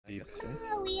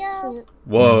Mario.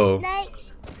 Whoa.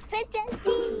 Nice. Princess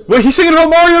Peach. Wait, he's singing about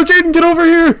Mario, Jaden, get over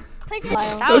here!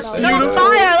 Princess That's Peach. beautiful.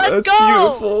 Let's That's go.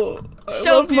 beautiful. I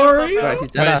So love Mario. Right, he's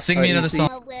Wait, sing me another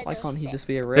song. Why can't he just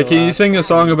be a real? Hey, can you sing a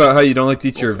song about how you don't like to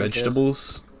eat your Also good.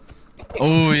 vegetables?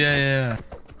 Oh yeah.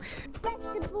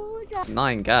 Vegetables.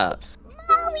 9 gaps.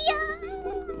 Mario.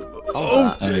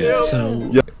 Oh, Okay, so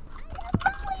yeah!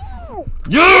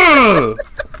 Yeah!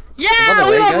 Yeah, By the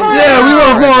we way, love guys- Mario. Yeah, we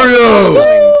love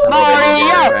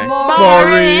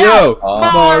Mario!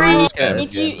 Mario.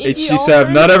 If you HG Sav,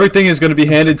 not everything is going to be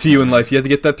handed to you in life. You have to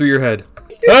get that through your head.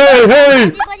 Hey, hey!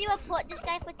 Everybody report this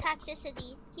guy for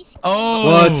toxicity. He's oh.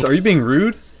 What? Are you being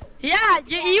rude? Yeah,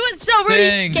 you went so rude.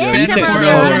 You Thanks, scammed him thanks.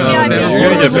 earlier. No, no, Yeah, you're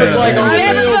gonna get banned.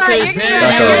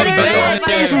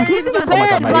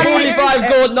 Back off.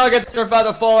 Gold nuggets are about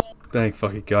to fall. Thank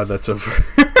fucking God that's over.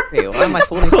 Wait, why am I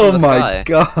falling Oh from the my sky?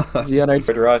 God.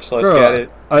 Rush, let's Bro, get it.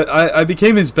 I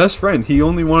became his best friend. He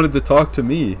only wanted to talk to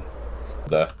me.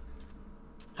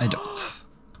 I don't.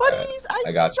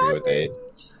 I got you with 8.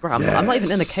 Bro, I'm not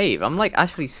even in the cave. I'm like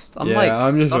actually, I'm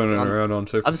just stuck running on- around on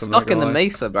surface. I'm I'm not stuck in the gonna lie.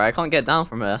 mesa, bro. I can't get down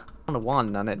from here. I'm on a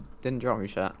 1 and it didn't drop me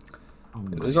shit.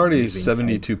 There's already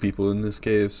 72 people in this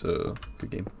cave, so good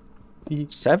game.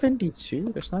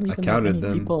 72? There's not even that counted many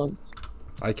them. people.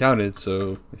 I counted,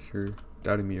 so if you're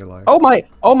doubting me, you're lying. Oh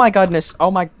my goodness.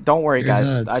 Oh my, don't worry guys.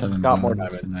 I've got more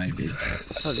diamonds. Holy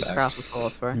Yes. crap, it's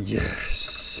awesome, bro.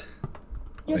 Yes.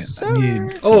 Yes, Wait, sir. I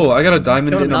need... Oh, I got a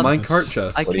diamond killed in a another- minecart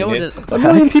chest. I What do you killed need? it. A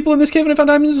million people in this cave and I found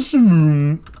diamonds.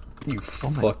 You Oh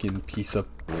fucking piece of.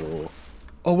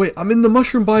 Oh wait, I'm in the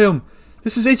mushroom biome.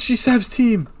 This is HG Sav's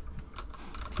team.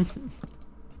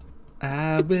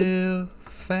 I will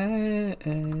find.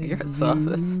 You're at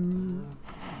surface.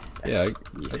 Yeah,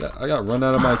 I got run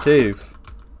out of my cave.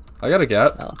 I got a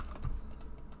gap Oh.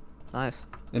 Nice.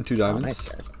 and 2 Oh, diamonds. nice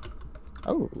guys.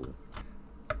 Oh.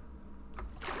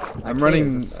 I'm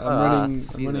running. Jesus.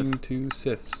 I'm running 2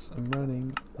 sifts. I'm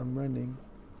running.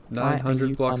 900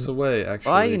 you blocks come- away,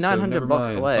 actually. Why are you so 900 never blocks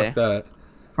mind. away? Fuck that.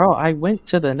 Bro, I went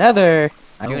to the nether.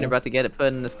 You're about to get it put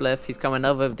in the spliff. He's coming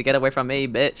over to get away from me,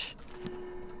 bitch.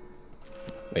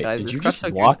 Wait, Guys, did this you crush just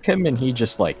took block him and he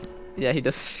just like... Yeah, he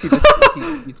just.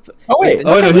 Oh wait,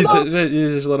 Oh no, okay, he's no. you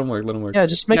just let him work. Let him work. Yeah,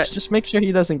 just make sure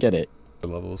he doesn't get it.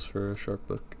 Levels for a sharp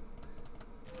look.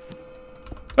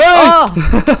 Oh!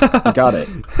 You got it.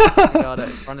 Got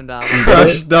it. Run him down.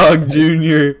 Crush Dog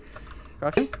Jr.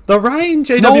 Crush him? The Ryan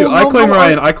JW. No, I no, claim no,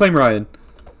 Ryan. I claim Ryan.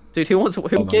 Dude, who wants? Oh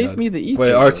Who my Gave God. me the ET.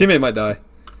 Wait, our teammate might die.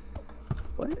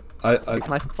 What? I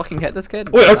Can I fucking hit this kid?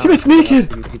 Wait, our teammate's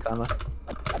naked!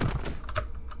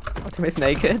 Our teammate's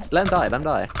naked? Let him die, let him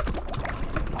die.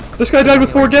 This guy died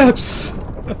with 4 gaps.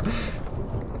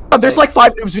 Oh, there's like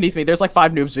 5 noobs beneath me. There's like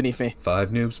 5 noobs beneath me. 5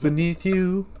 noobs beneath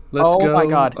you. Let's Oh go. my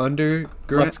God. Underground.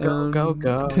 Let's go. Go.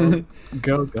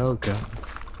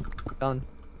 Gone.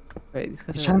 Wait, these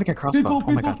guys He's are... trying to make a crossbow.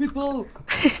 Oh my God. People!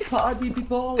 Party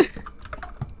people!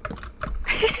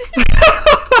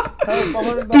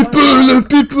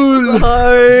 People.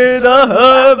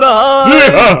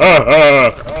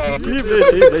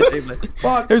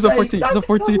 There's a 14. There's a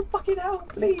 14. Fucking hell,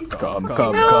 please! Come.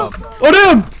 Oh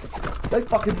damn! Don't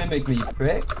fucking mimic me, you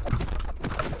prick!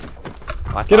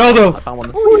 Get Aldo. I found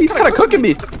one. Ooh, he's kind of cooking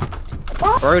me.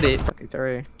 Brody. Fucking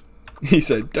sorry. He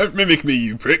said, "Don't mimic me,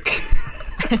 you prick."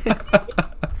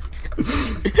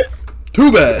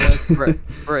 Too bad.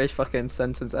 British fucking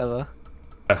sentence ever.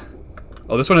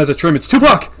 Oh, this one has a trim. It's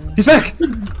Tupac. He's back.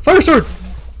 Fire sword.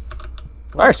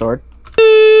 Fire sword.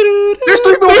 There's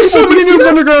 3 more. There's so many noobs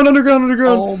underground.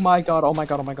 Oh my god. Oh my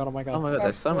god,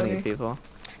 there's so many people.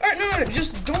 Alright, no,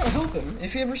 just don't help him.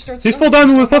 If he ever starts. He's full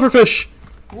diamond with pufferfish.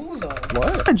 Who the? What?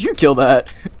 How did you kill that?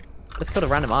 Let's kill a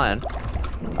random iron.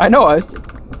 I know. I was... He's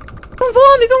on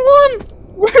 1! He's on 1!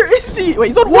 Where is he? Wait,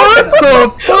 he's on What one.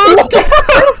 the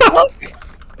fuck?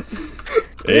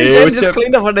 Hey, James what's just up?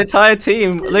 cleaned up an entire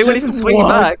team. They weren't even swinging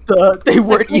back. They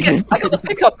weren't even. I got the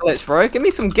pickup glitch, bro. Give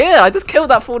me some gear. I just killed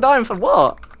that full diamond for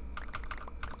what?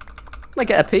 Can I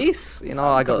get a piece? You know,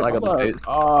 I got the boots.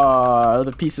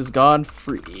 The piece is gone.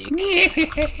 Freak.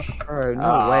 Bro,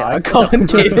 no way. I Colin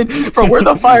gave it. Bro, where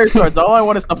the fire swords? All I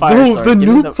want is the fire No, sword. the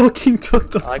Give me noob fucking took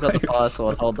the I got the fire fire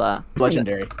sword. Hold that.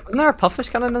 Legendary. Isn't there a puffish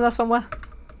cannon in there somewhere?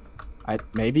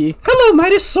 Maybe. Hello,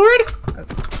 Midas sword.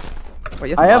 Wait,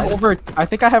 you I have mine? over. I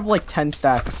think I have like 10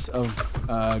 stacks of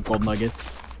gold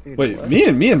nuggets. Dude, Wait, what? me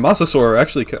and Masasaur are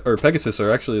actually, or Pegasus are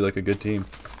actually like a good team.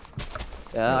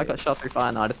 Yeah, I got shot through fire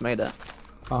and I just made it.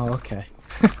 Oh, okay.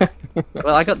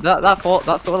 Well, I got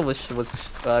that sword was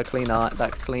clean art,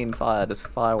 that clean fire, just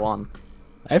fire 1.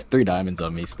 I have 3 diamonds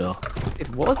on me still.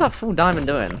 Dude, what was that full diamond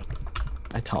doing?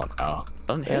 I don't know.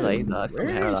 Don't hear that either. I don't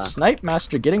Where hear is that. Snipe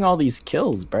Master getting all these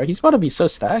kills, bro? He's about to be so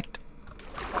stacked.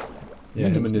 Yeah,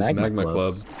 him and his magma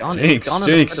club. Gone- Jinx, gone in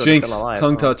the Jinx, middle, Jinx. still alive,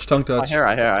 Tongue though. touch, tongue I touch. hear,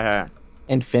 I hear.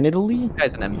 Infinitely? This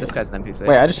guy's an NPC.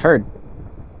 Wait, I just heard.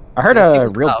 I heard There's a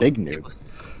people real south, big people- noob.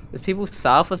 There's people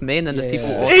south of me, and then there's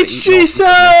people. Yeah. also east HG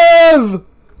north of me. Sev!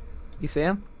 You see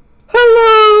him?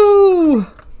 Hello!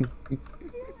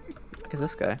 Who's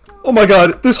this guy? Oh my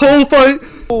god, this whole fight!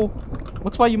 Oh,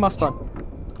 what's why you must on?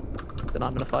 They're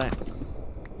not gonna fight.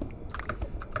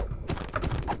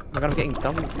 Oh my god, I'm getting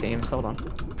double teams. Hold on.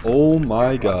 Oh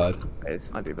my god. Guys,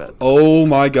 I do bad. Oh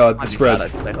my god, the I do spread.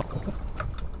 bad, I play.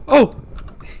 Oh!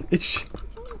 It's...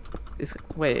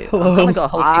 Wait, Hello? I kinda got a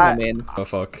whole team on me. And... Oh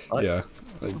fuck, What? yeah.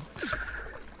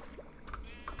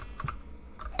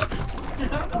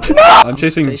 I'm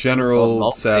chasing General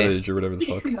Multi. Savage or whatever the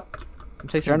fuck. I'm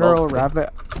chasing General Bolts. Rabbit.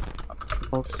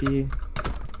 Foxy.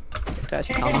 This guy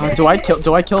actually telling me.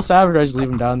 Do I kill Savage or I just leave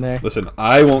him down there? Listen,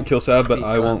 I won't kill Sav, but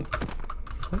I won't.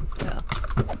 Yeah.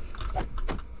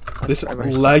 This I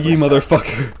laggy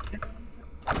motherfucker.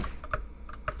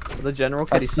 The general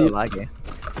I kid is so see- laggy.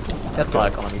 That's my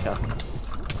economy cap.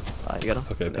 Alright, you got him.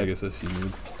 Okay, Pegasus, you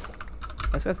noob.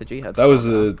 This guy's the G head. That was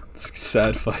a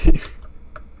sad fight.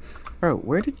 Bro,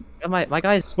 where did you... My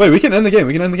guy's. Wait, we can end the game.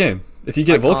 We can end the game. If you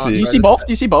get I can't. Volksy. Do you see both?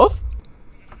 Do you see both?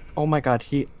 Oh my god,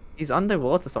 He's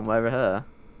underwater somewhere over here.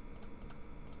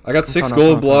 I got 6 no,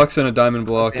 gold no. blocks and a diamond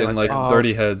block see him, and I see like him.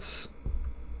 30 heads.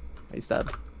 He's dead.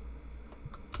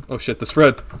 Oh shit, the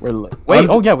spread. Wait,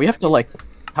 oh yeah, we have to like...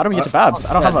 How do we get to Babs?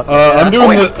 I don't have a... I'm doing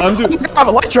wait. the. I'm doing. I have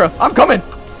Elytra! I'm coming!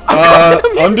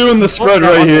 I'm doing the spread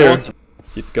right here. Underwater.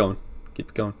 Keep going.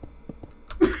 Keep going.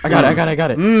 I got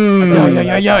it.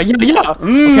 Mmm. Yeah. Okay.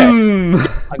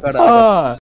 Mmm. I got it. Ah.